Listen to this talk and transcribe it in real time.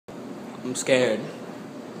I'm scared.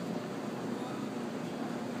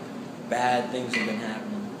 Bad things have been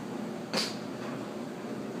happening.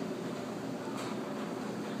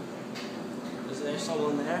 Is there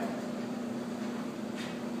someone there?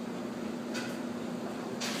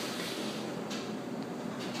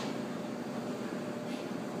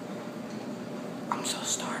 I'm so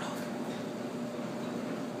startled.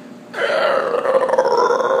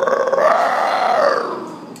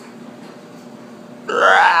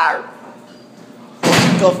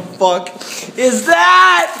 What the fuck is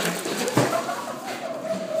that?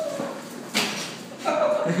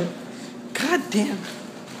 God damn.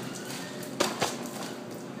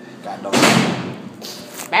 God don't.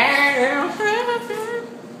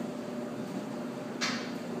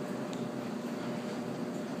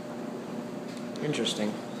 Interesting.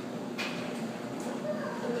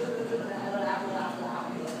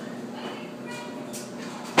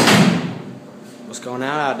 What's going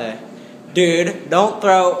on out there? Dude, don't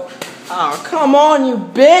throw. Oh, come on, you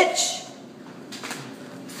bitch!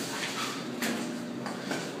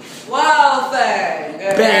 Wild thing!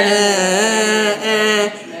 Get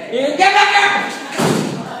back here!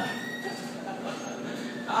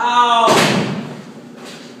 Oh!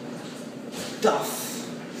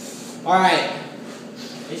 Duff. Alright.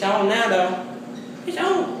 It's on now, though. It's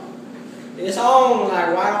on. It's on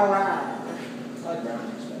like wild ride. Like brown.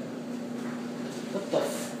 What the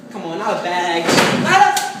f? Come on, not a bag. Not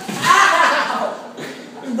a. Ow!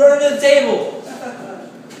 I'm burning to the table.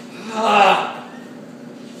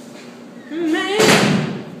 Man.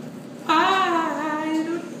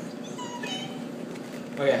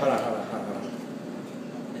 Okay, hold on.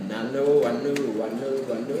 And I know.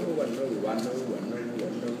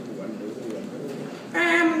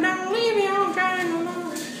 I'm not leaving on time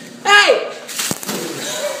alone. Hey!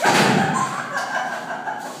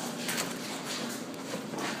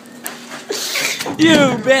 You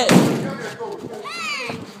bitch!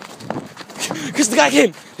 Because the guy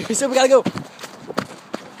came! He said we gotta go!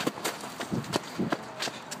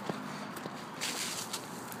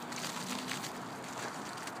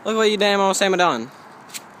 Look what you damn old Sam done.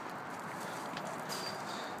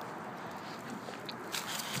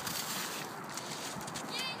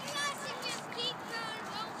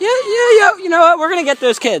 Yeah, you know what? We're gonna get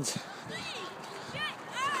those kids.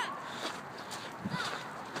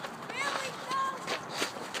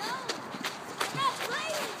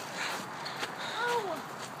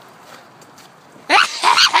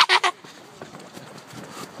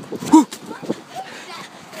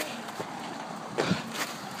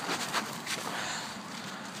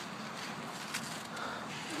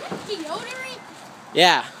 Deodorant?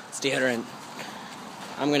 Yeah, it's deodorant.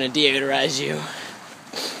 I'm gonna deodorize you.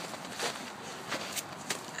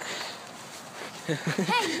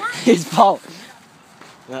 Hey, not He's bald.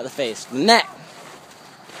 Not the face, the neck.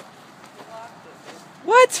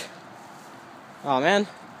 What? Oh man.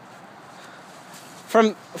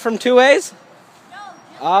 From 2 ways? no.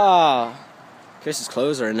 Oh. Chris's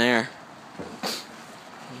clothes are in there.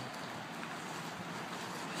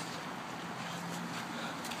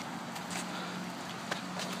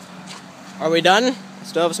 Are we done?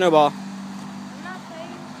 Still have a snowball. I'm not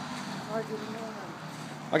playing.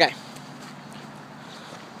 Okay.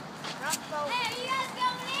 Hey, are you guys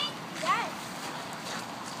going in? Yes.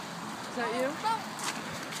 Is that you?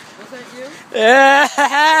 Was that you? Yeah.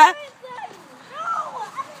 No,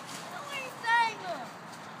 I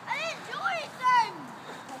didn't do anything.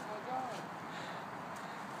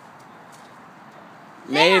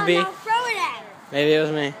 Maybe. Now throw it at her. Maybe it was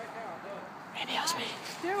me. Maybe it was me.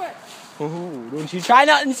 Do it. Ooh, don't you try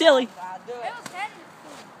nothing silly. It was headed.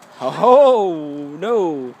 Oh,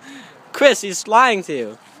 no. Chris, he's lying to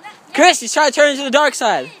you. Chris, he's trying to turn into the dark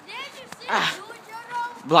side. Did you see Ah. him do it,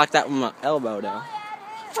 Jojo? Block that with my elbow, though. Look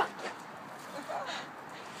at that.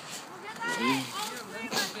 Almost three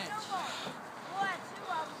of my snowballs. We'll have 2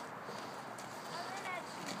 of them.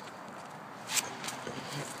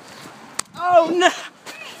 Oh, no.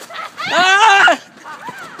 Ah!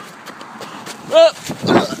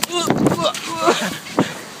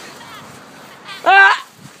 Ah!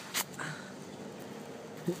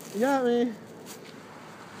 You got me.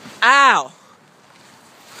 Ow!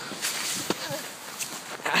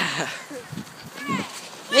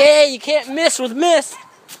 Yeah, you can't miss with miss.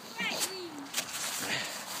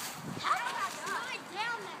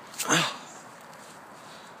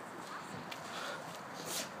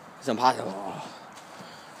 It's impossible.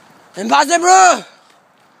 Impossible!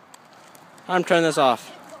 I'm turning this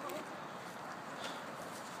off.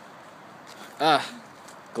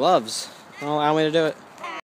 Gloves. I don't allow me to do it.